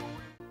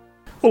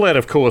Well, that,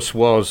 of course,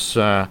 was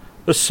The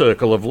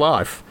Circle of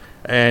Life.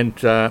 And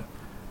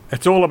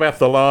it's all about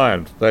the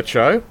lion, that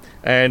show.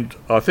 And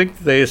I think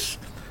there's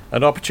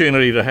an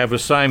opportunity to have the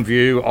same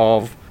view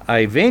of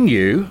a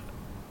venue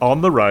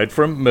on the road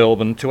from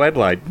Melbourne to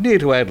Adelaide, near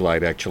to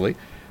Adelaide, actually.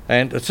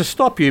 And it's a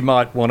stop you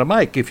might want to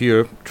make if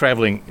you're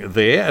travelling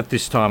there at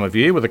this time of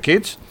year with the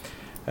kids.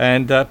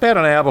 And about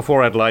an hour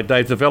before Adelaide,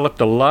 they've developed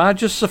the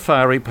largest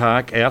safari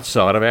park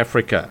outside of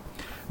Africa.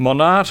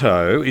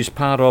 Monarto is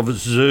part of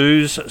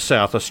Zoos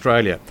South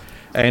Australia,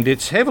 and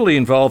it's heavily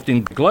involved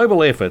in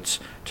global efforts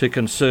to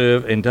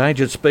conserve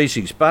endangered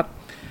species. But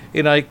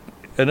in an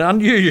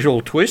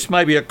unusual twist,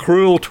 maybe a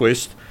cruel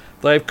twist,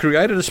 they've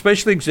created a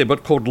special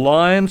exhibit called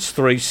Lions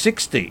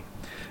 360,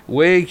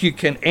 where you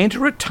can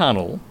enter a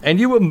tunnel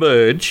and you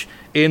emerge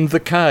in the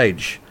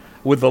cage,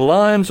 with the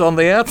lions on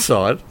the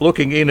outside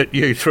looking in at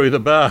you through the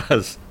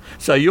bars.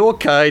 So you're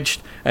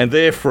caged and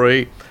they're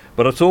free,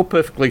 but it's all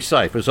perfectly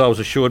safe, as I was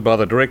assured by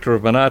the director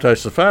of Monarto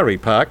Safari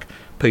Park,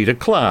 Peter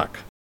Clark.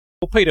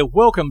 Well, Peter,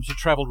 welcome to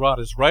Travel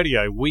Writers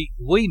Radio. We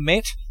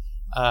met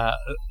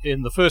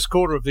in the first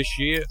quarter of this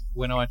year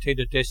when I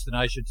attended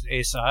Destinations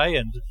SA,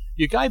 and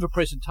you gave a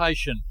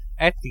presentation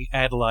at the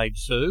Adelaide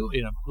Zoo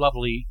in a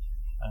lovely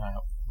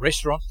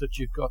restaurant that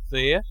you've got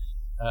there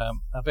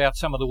about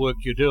some of the work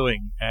you're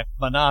doing at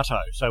Monarto.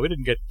 So we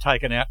didn't get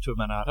taken out to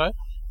Monarto,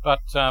 but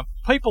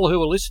people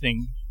who are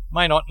listening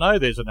may not know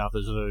there's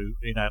another zoo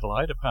in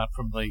Adelaide apart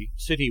from the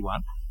city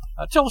one.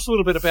 Tell us a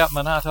little bit about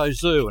Monarto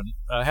Zoo and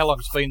how long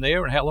it's been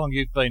there and how long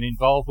you've been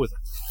involved with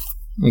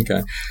it.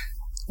 Okay.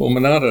 Well,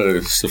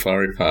 Monarto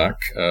Safari Park,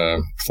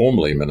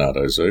 formerly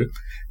Monarto Zoo,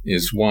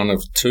 is one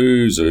of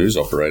two zoos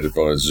operated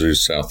by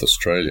Zoos South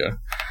Australia,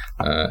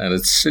 and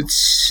it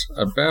sits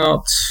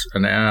about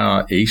an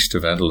hour east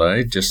of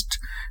Adelaide, just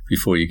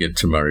before you get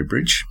to Murray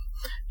Bridge.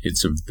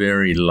 It's a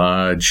very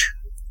large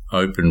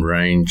open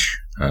range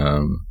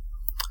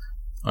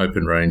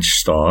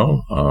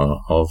style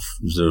of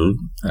zoo,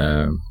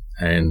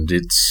 and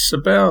it's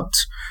about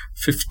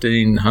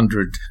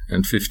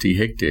 1,550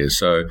 hectares.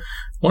 So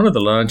one of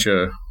the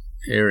larger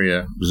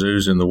area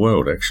zoos in the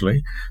world,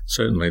 actually,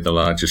 certainly the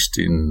largest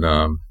in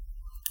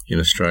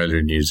Australia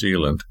and New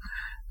Zealand.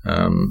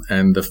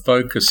 And the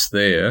focus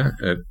there,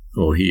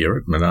 here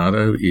at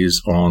Monarto,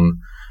 is on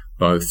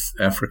both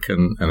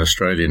African and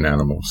Australian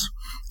animals.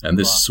 And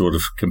this sort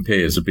of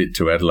compares a bit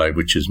to Adelaide,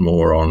 which is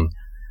more on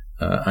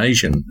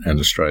Asian and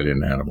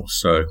Australian animals.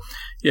 So,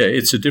 yeah,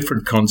 it's a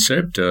different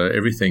concept.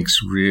 Everything's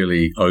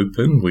really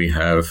open. We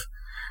have,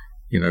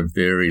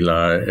 very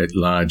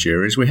large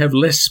areas. We have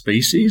less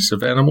species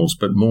of animals,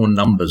 but more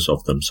numbers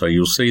of them. So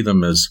you'll see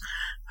them as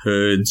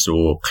herds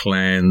or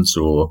clans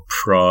or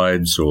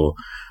prides or,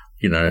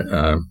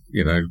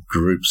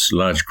 groups,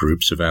 large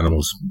groups of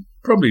animals.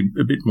 Probably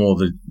a bit more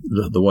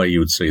the way you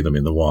would see them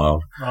in the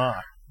wild.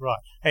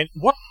 Right. And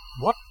what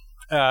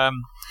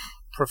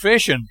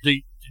profession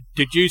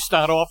did you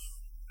start off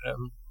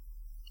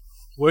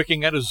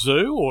working at a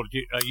zoo, or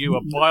are you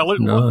a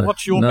pilot? No,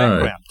 what's your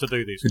background to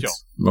do this job?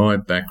 My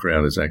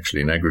background is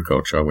actually in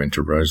agriculture. I went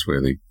to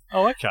Roseworthy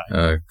College.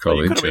 You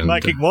could have been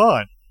making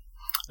wine.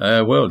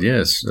 Well,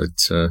 yes,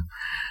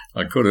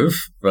 I could have,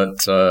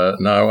 but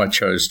no, I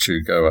chose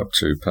to go up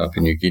to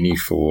Papua New Guinea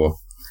for,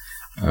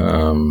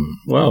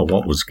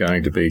 what was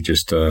going to be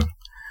just a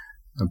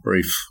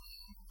brief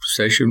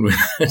session with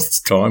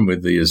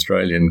the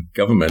Australian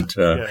government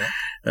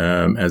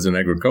as an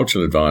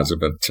agricultural advisor,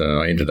 but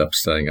I ended up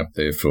staying up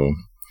there for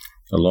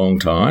a long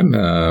time.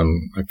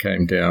 I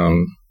came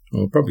down,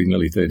 probably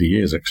nearly 30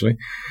 years actually,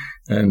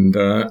 and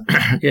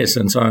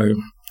and so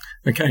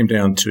I came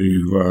down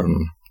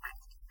to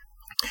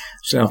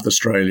South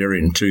Australia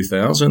in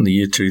 2000, the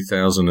year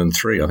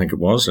 2003, I think it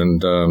was,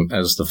 and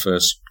as the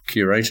first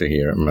curator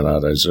here at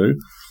Monarto Zoo.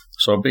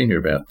 So I've been here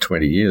about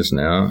 20 years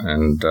now,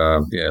 and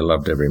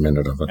loved every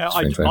minute of it. Now,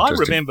 I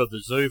remember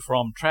the zoo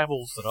from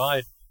travels that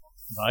I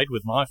made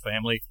with my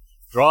family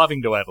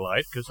driving to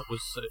Adelaide, because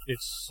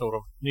it's sort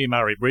of near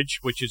Murray Bridge,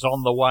 which is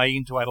on the way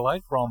into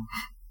Adelaide from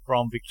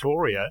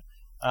Victoria.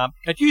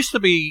 It used to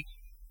be,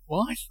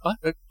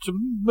 to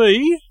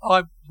me,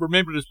 I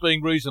remember it as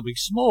being reasonably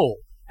small.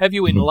 Have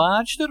you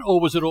enlarged it, or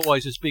was it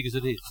always as big as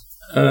it is?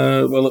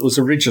 Well, it was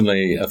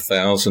originally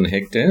 1,000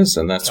 hectares,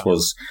 and it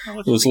was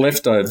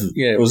leftover.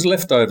 Yeah, it was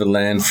leftover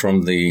land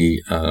from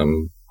the,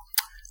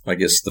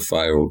 the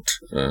failed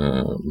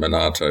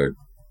Monarto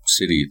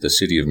city, the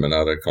city of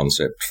Monarto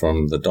concept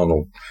from the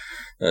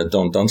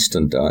Don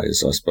Dunstan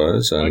days, I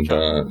suppose, and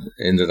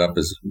ended up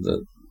as a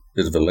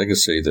bit of a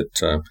legacy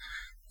that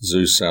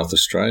Zoos South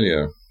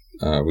Australia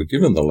were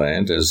given the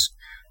land as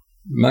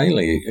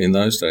mainly in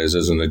those days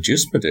as an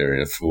adjustment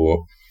area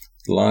for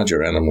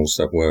larger animals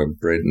that were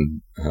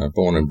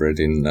born and bred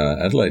in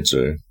Adelaide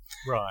Zoo.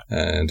 Right.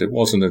 And it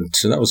wasn't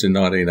until that was in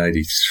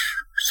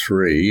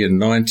 1983. In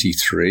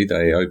 93,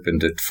 they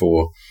opened it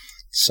for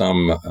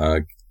some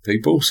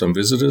people, some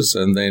visitors,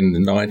 and then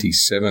in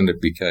 97 it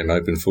became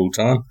open full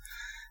time.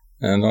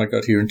 And I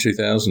got here in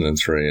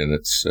 2003, and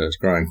it's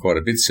grown quite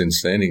a bit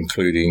since then,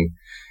 including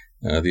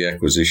the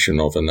acquisition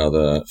of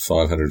another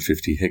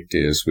 550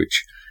 hectares,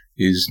 which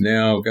is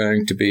now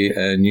going to be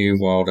a new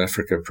Wild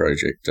Africa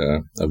project,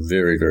 a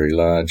very, very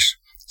large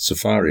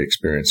safari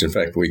experience. In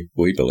fact,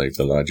 we believe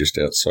the largest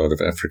outside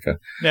of Africa.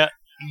 Now,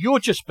 you're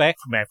just back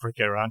from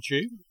Africa, aren't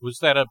you? Was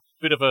that a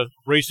bit of a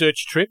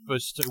research trip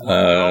as to what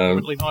you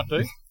ultimately might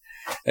do?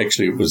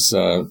 Actually, it was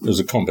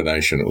a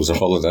combination. It was a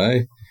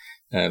holiday,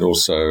 and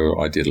also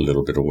I did a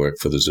little bit of work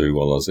for the zoo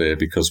while I was there,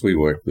 because we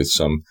worked with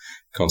some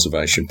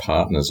conservation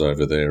partners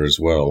over there as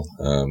well,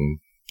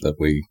 that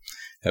we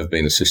have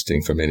been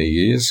assisting for many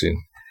years in.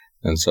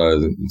 And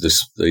so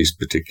these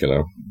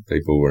particular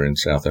people were in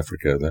South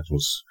Africa. That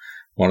was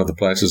one of the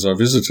places I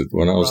visited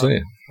when I was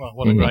there. Well,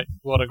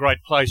 what a great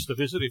place to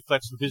visit if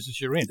that's the business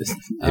you're in.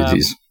 It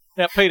is.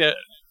 Now, Peter,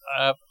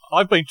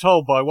 I've been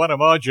told by one of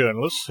my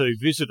journalists who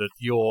visited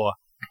your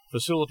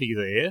facility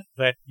there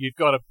that you've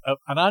got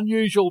an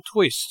unusual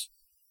twist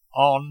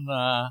on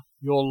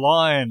your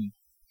lion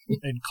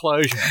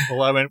enclosure,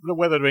 although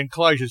whether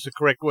enclosure is the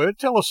correct word.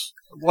 Tell us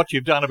what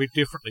you've done a bit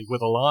differently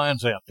with the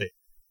lions out there.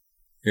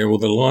 Yeah, well,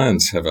 the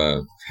lions have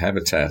a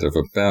habitat of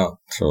about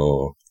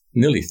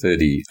nearly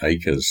 30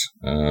 acres,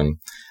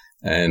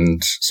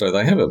 and so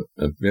they have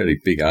a very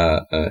big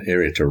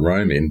area to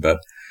roam in, but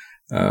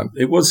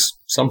it was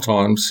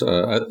sometimes,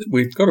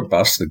 we've got a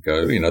bus that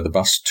the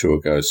bus tour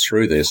goes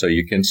through there, so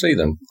you can see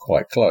them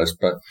quite close,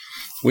 but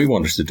we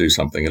wanted to do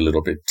something a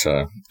little bit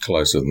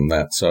closer than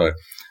that. So,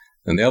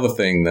 and the other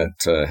thing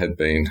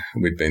that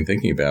we'd been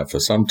thinking about for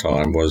some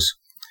time was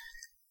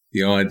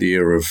the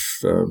idea of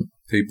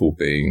people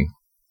being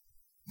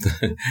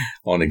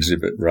on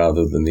exhibit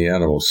rather than the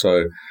animals.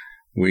 So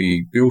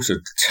we built a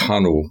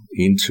tunnel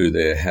into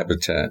their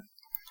habitat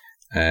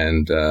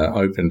and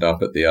opened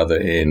up at the other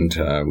end.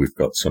 We've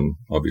got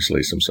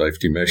obviously some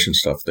safety mesh and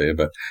stuff there,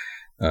 but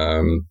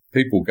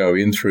people go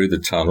in through the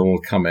tunnel,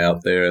 come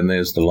out there, and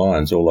there's the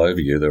lions all over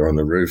you. They're on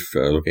the roof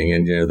looking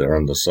in you, they're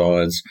on the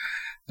sides,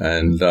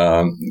 and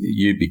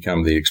you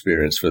become the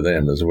experience for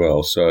them as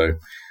well. So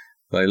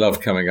they love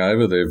coming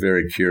over. They're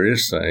very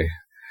curious.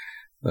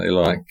 They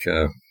like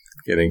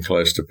getting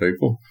close to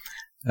people.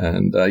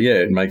 And,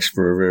 it makes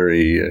for a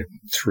very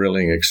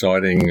thrilling,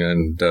 exciting,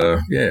 and,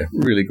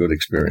 really good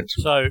experience.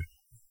 So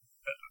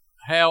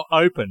how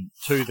open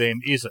to them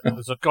is it?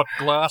 Has it got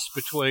glass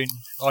between?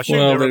 I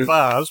assume there are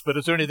bars, but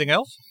is there anything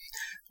else?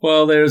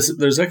 Well,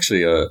 there's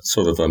actually a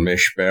sort of a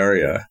mesh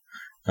barrier.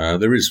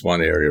 There is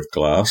one area of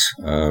glass,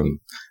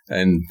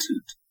 and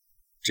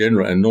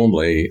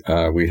normally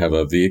we have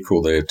a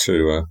vehicle there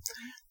too, a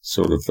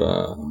sort of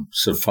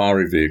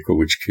safari vehicle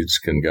which kids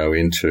can go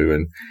into,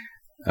 and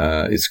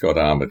it's got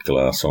armoured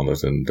glass on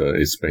it, and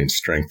it's been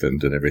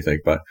strengthened and everything.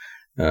 But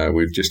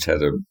we've just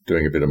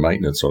doing a bit of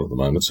maintenance on it at the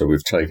moment, so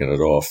we've taken it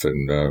off,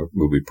 and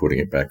we'll be putting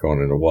it back on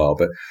in a while.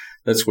 But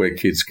that's where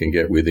kids can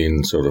get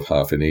within sort of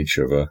half an inch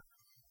of a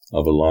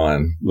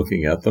lion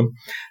looking at them.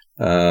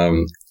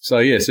 So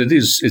yes, it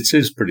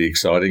is pretty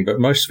exciting, but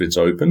most of it's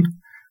open.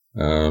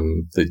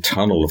 The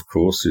tunnel, of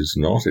course, is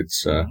not.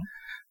 It's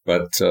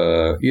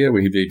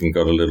we've even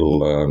got a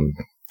little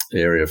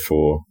area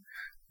for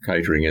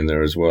catering in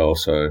there as well,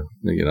 so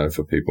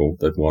for people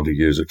that want to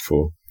use it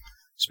for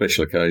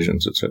special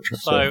occasions, etc.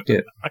 So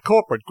a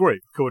corporate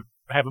group could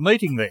have a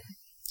meeting there.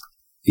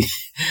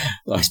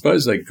 I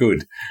suppose they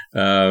could.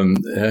 I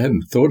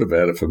hadn't thought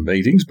about it for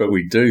meetings, but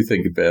we do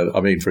think about it.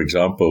 I mean, for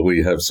example,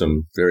 we have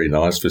some very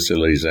nice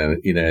facilities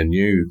in our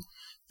new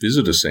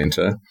visitor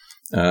centre,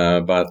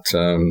 but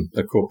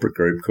a corporate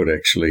group could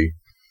actually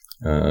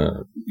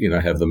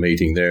have the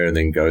meeting there and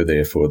then go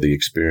there for the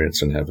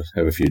experience and have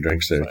a few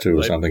drinks there too,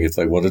 or something if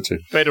they wanted to.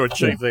 Better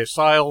achieve their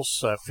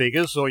sales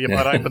figures, or you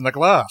might open the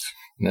glass.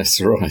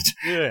 That's right.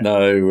 Yeah.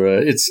 No,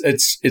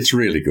 it's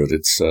really good.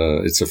 It's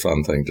a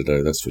fun thing to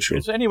do. That's for sure.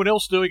 Is anyone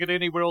else doing it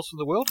anywhere else in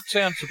the world? It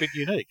sounds a bit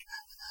unique.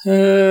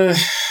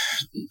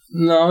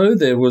 No,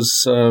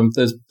 there's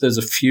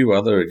a few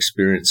other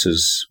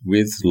experiences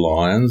with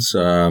lions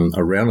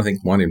around. I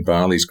think one in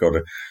Bali's got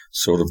a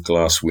sort of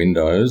glass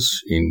windows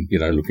in,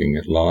 looking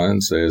at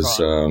lions. There's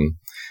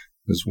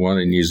one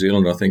in New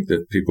Zealand, I think,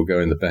 that people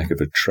go in the back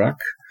of a truck.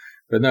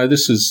 But no,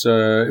 this is,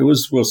 it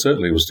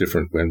was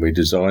different when we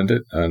designed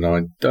it, and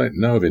I don't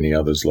know of any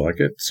others like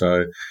it.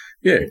 So,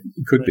 yeah,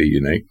 it could be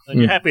unique.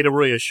 And you're happy to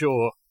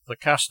reassure the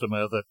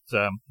customer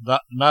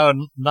that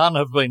none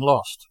have been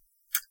lost?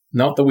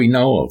 Not that we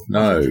know of,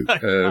 no.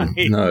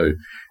 No.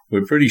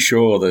 We're pretty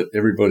sure that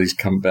everybody's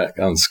come back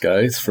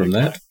unscathed from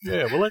that.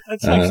 Yeah, well,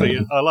 it's actually,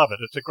 I love it.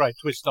 It's a great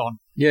twist on.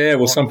 Yeah,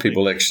 well, some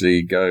people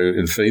actually go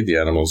and feed the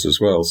animals as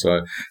well,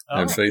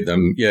 and feed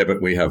them. Yeah, but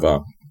we have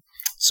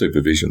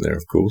supervision there,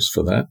 of course,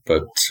 for that.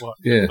 But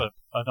yeah,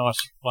 a nice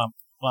lump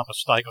of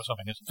steak or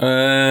something, isn't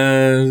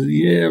it?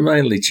 Yeah,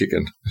 mainly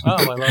chicken.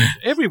 Oh,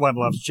 everyone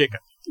loves chicken.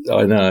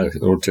 I know,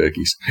 or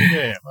turkeys.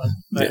 Yeah,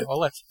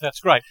 well, that's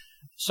great.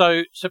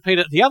 So,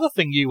 Peter, the other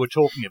thing you were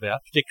talking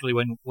about, particularly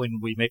when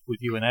we met with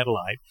you in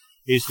Adelaide,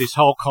 is this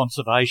whole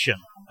conservation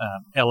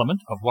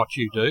element of what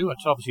you do.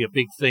 It's obviously a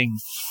big thing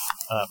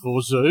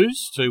for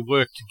zoos to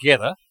work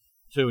together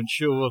to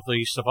ensure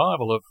the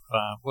survival of,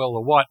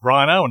 the white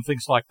rhino and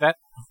things like that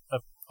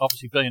have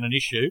obviously been an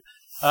issue.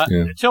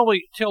 Tell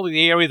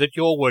the area that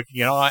you're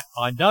working in.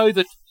 I know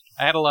that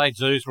Adelaide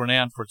Zoo is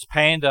renowned for its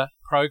panda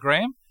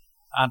program.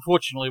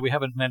 Unfortunately, we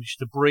haven't managed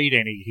to breed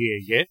any here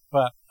yet,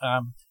 but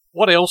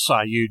what else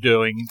are you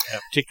doing,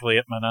 particularly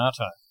at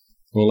Monarto?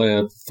 Well,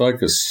 our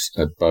focus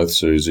at both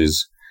zoos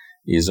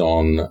is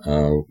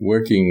on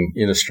working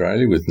in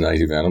Australia with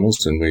native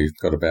animals, and we've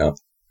got about,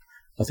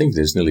 I think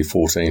there's nearly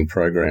 14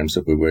 programs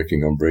that we're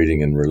working on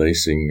breeding and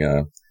releasing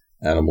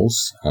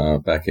animals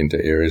back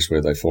into areas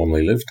where they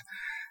formerly lived.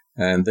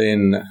 And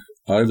then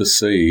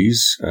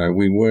overseas,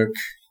 we work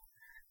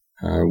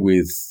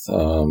with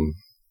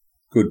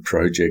good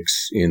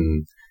projects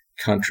in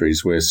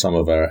countries where some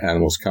of our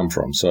animals come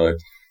from. So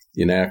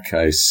in our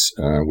case,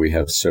 we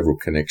have several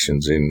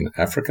connections in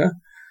Africa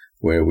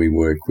where we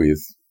work with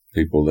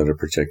people that are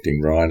protecting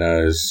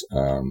rhinos,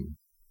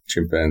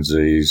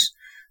 chimpanzees,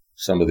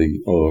 some of the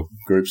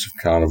groups of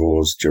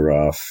carnivores,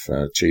 giraffe,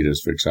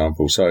 cheetahs, for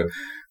example. So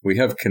we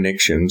have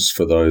connections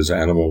for those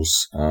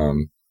animals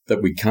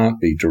that we can't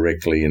be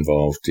directly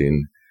involved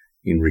in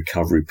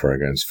recovery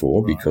programs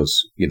for, right, because,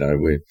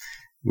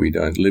 we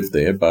don't live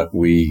there, but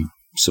we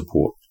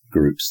support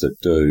groups that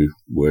do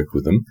work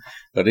with them.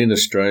 But in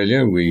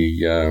Australia,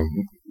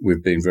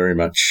 we've been very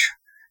much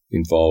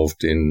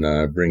involved in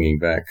bringing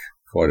back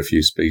quite a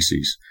few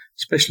species,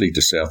 especially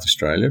to South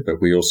Australia. But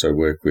we also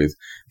work with,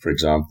 for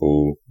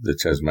example, the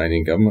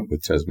Tasmanian government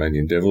with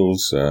Tasmanian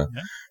devils.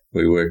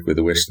 We work with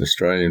the Western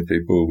Australian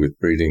people with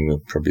breeding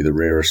probably the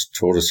rarest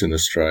tortoise in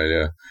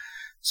Australia.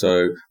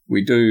 So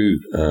we do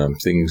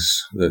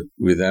things that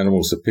with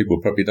animals that people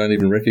probably don't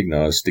even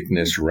recognise: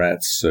 stick-nest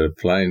rats,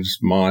 plains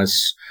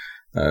mice,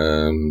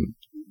 woylies,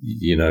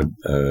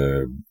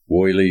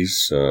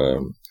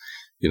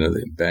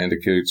 the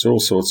bandicoots, all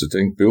sorts of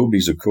things.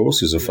 Bilbies, of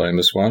course, is a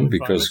famous one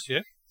because,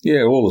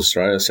 all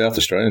South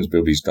Australians'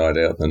 bilbies died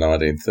out in the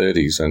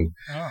 1930s,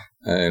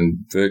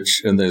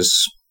 and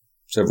there's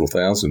several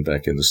thousand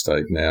back in the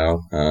state now,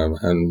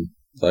 and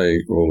they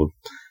all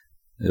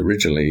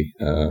originally.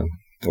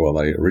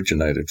 They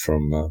originated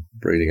from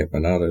breeding at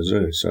Monarto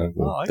Zoo.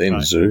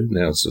 Then zoo,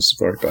 now it's a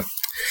safari park.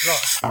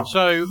 Right.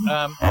 So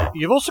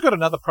you've also got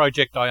another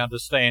project, I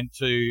understand,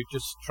 to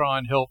just try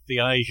and help the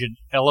Asian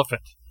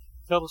elephant.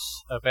 Tell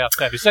us about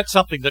that. Is that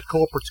something that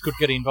corporates could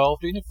get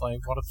involved in if they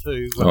wanted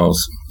to?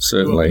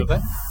 Certainly.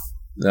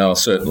 No,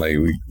 certainly.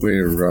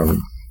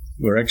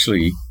 We're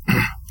actually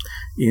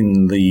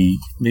in the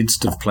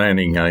midst of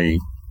planning a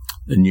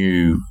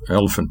new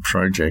elephant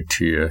project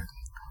here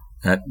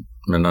at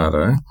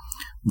Monarto.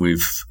 We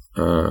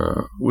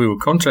were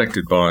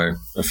contacted by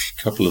a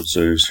couple of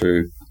zoos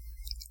who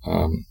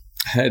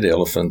had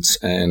elephants,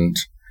 and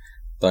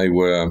they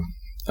were,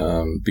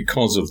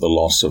 because of the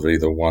loss of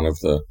either one of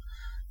the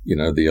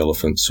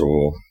elephants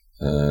or,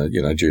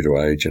 due to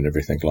age and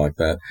everything like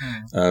that,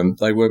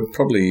 they were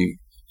probably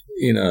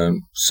in a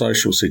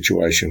social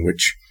situation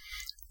which,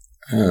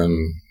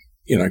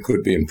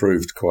 could be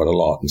improved quite a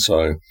lot. And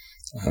so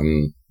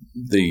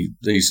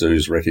these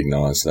zoos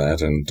recognise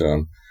that and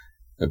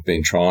have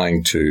been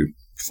trying to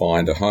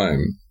find a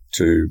home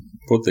to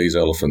put these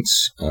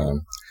elephants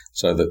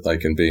so that they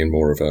can be in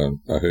more of a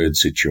herd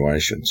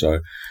situation.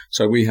 So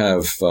we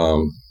have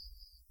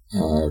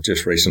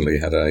just recently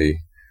had a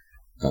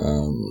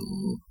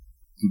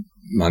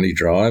money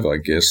drive, I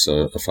guess,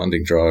 a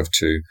funding drive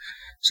to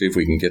see if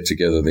we can get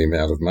together the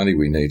amount of money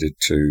we needed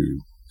to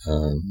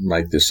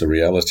make this a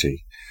reality.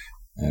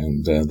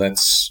 And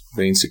that's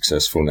been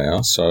successful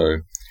now. So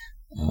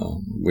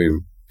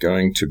we're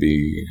going to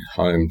be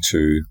home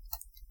to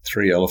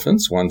 3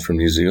 elephants, 1 from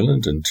New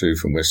Zealand and 2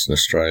 from Western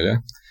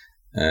Australia.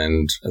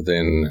 And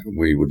then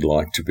we would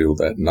like to build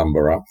that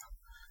number up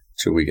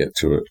till we get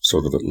to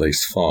sort of at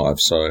least 5.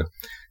 So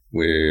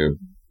we're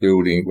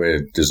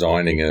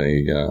designing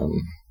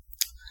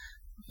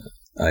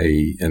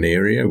an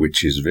area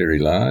which is very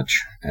large,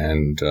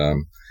 and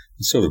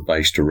it's sort of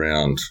based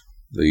around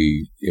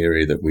the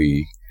area that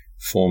we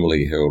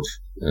formerly held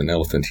an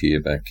elephant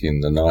here back in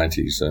the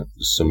 90s,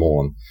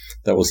 Samoan.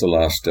 That was the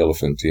last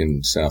elephant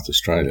in South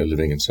Australia,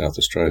 living in South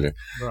Australia.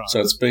 Right. So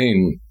it's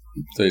been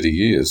 30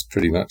 years,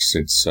 pretty much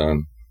since,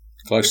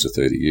 close to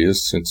 30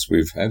 years since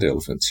we've had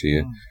elephants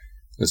here.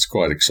 It's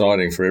quite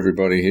exciting for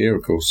everybody here,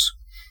 of course.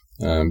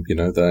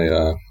 They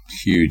are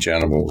huge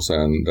animals,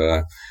 and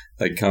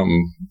they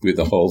come with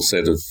a whole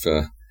set of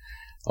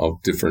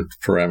different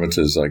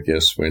parameters, I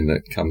guess, when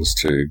it comes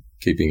to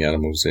keeping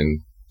animals in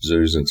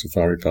zoos and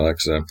safari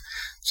parks.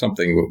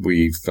 Something that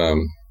we've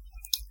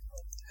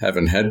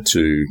haven't had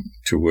to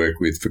work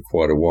with for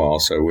quite a while.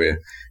 So we're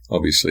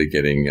obviously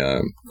getting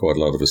quite a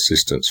lot of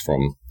assistance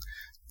from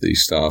the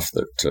staff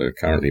that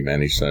currently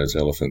manage those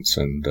elephants.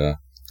 And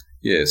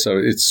so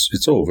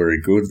it's all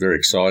very good, very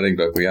exciting.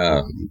 But we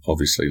are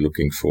obviously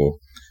looking for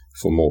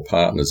more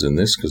partners in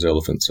this, because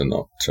elephants are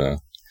not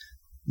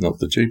not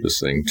the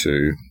cheapest thing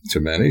to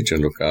manage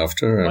and look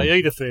after. They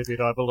eat a fair bit,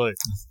 I believe.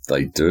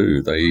 They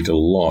do. They eat a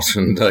lot,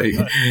 and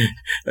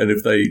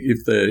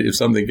if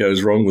something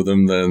goes wrong with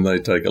them, then they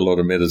take a lot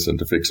of medicine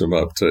to fix them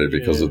up too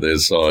because of their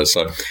size.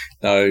 So,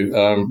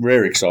 no,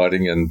 rare,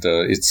 exciting, and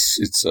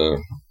it's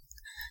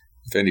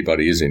if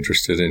anybody is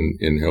interested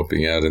in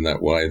helping out in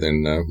that way,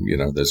 then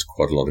there's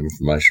quite a lot of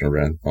information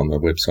around on the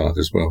website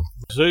as well.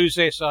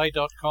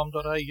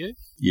 zoosa.com.au?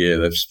 Yeah,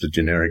 that's the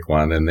generic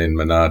one, and then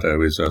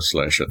Monarto is a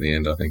 / at the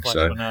end, I think.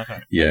 So,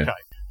 Monarto. Yeah. Okay.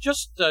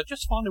 Just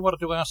finally wanted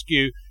to ask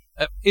you,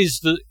 is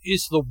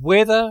the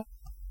weather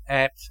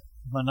at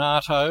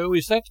Monarto,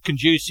 is that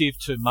conducive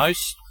to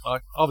most,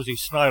 like obviously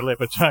snow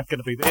leopards aren't going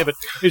to be there, but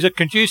is it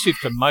conducive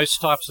to most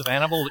types of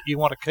animal that you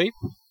want to keep?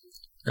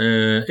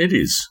 It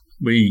is.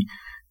 We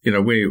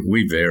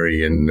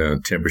vary in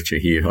temperature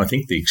here. I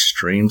think the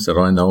extremes that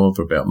I know of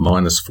are about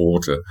 -4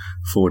 to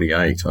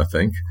 48, I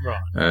think.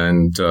 Right.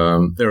 And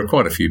there are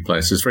quite a few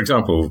places. For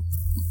example,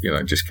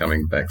 just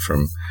coming back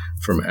from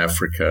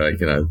Africa,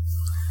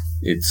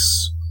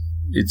 it's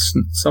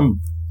some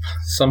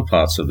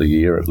parts of the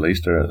year at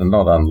least are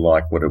not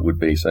unlike what it would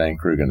be, say, in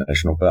Kruger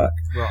National Park.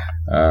 Right.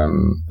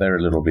 They're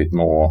a little bit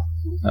more,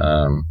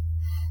 I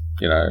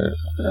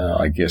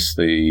guess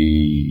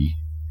they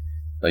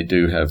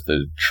do have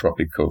the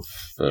Tropic of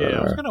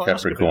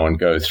Capricorn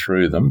go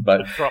through them,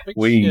 but tropics,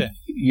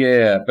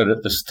 but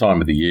at this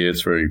time of the year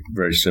it's very,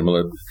 very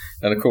similar.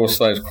 And of course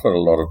there's quite a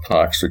lot of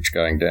parks which are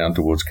going down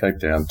towards Cape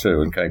Town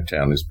too, and Cape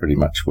Town is pretty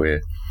much where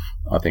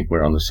I think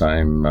we're on the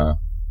same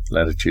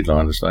latitude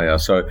line as they are.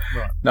 So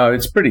no,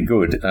 it's pretty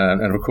good.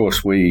 And of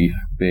course we,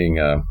 being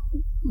a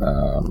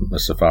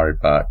safari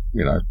park,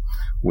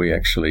 we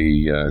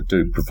actually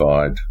do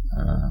provide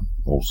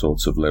all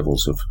sorts of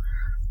levels of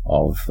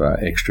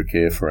extra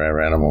care for our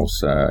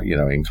animals,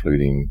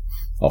 including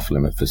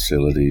off-limit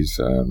facilities,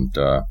 and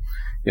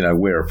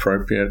where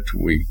appropriate,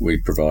 we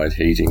provide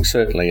heating.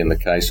 Certainly, in the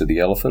case of the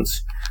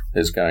elephants,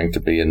 there's going to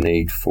be a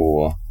need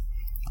for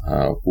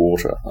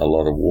water, a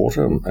lot of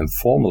water. And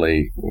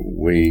formerly,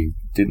 we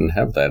didn't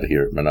have that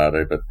here at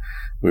Monarto, but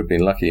we've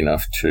been lucky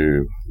enough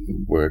to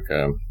work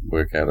out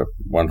a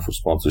wonderful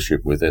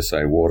sponsorship with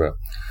SA Water,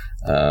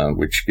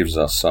 which gives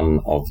us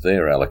some of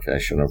their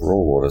allocation of raw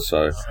water.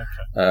 So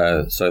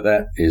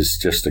that is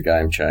just a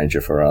game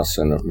changer for us,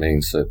 and it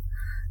means that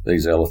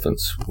these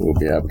elephants will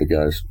be able to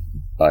go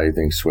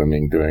bathing,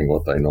 swimming, doing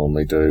what they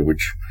normally do,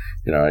 which,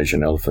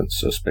 Asian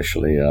elephants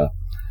especially,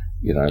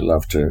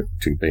 love to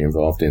be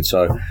involved in.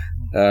 So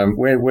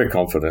we're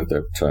confident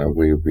that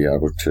we'll be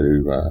able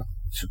to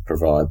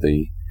provide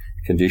the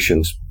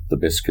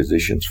best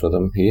conditions for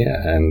them here.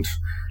 And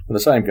the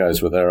same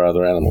goes with our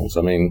other animals.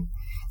 I mean,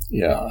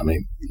 a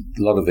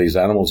lot of these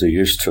animals are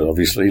used to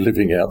obviously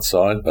living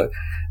outside, but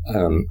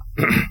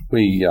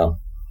we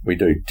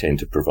do tend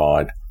to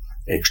provide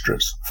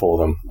extras for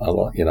them a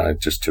lot,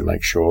 just to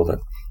make sure that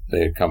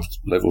their comfort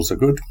levels are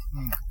good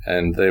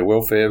and their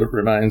welfare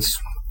remains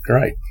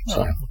great.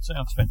 So. That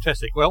sounds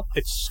fantastic. Well,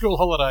 it's school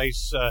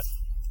holidays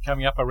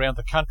coming up around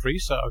the country,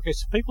 so I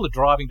guess if people are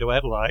driving to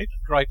Adelaide,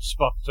 a great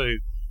spot to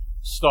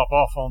stop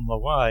off on the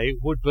way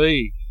would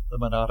be the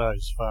Monarto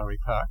Safari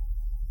Park.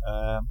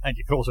 And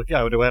you can also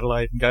go into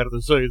Adelaide and go to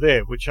the zoo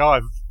there, which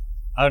I've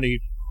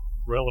only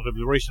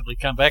relatively recently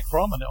come back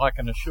from, and I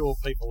can assure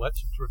people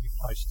that's a terrific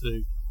place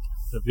to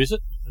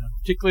visit.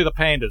 Particularly the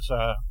pandas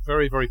are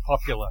very, very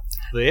popular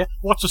there.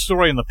 What's the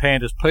story in the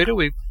pandas, Peter?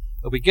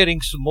 Are we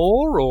getting some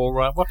more, or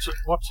what's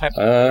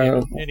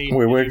happening?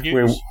 We're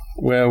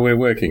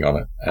working on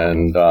it,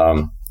 and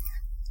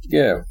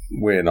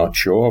we're not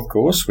sure. Of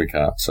course, we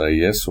can't say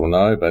yes or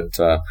no, but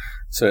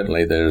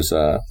certainly there's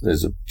a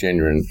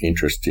genuine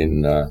interest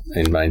in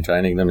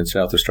maintaining them in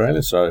South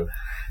Australia. So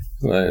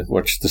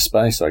watch the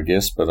space, I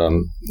guess. But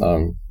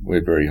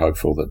we're very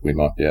hopeful that we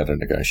might be able to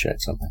negotiate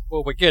something.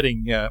 Well, we're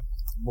getting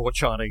more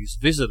Chinese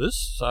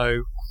visitors,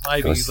 so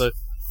maybe the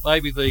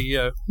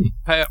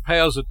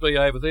powers that be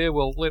over there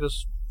will let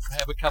us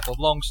have a couple of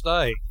long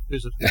stay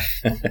visits.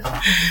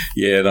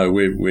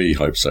 We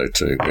hope so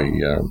too.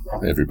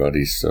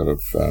 Everybody sort of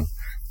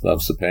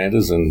loves the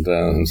pandas, and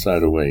so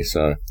do we.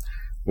 So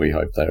we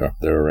hope they're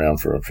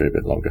around for a fair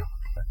bit longer.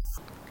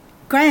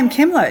 Graeme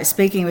Kemlo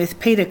speaking with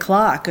Peter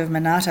Clark of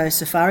Monarto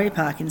Safari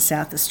Park in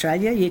South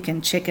Australia. You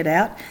can check it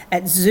out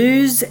at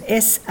zoosa.com.au.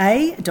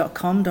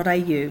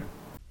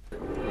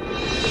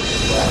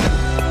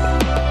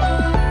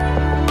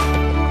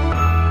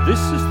 This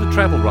is the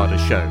Travel Writer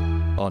Show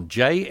on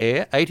J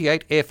Air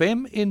 88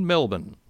 FM in Melbourne.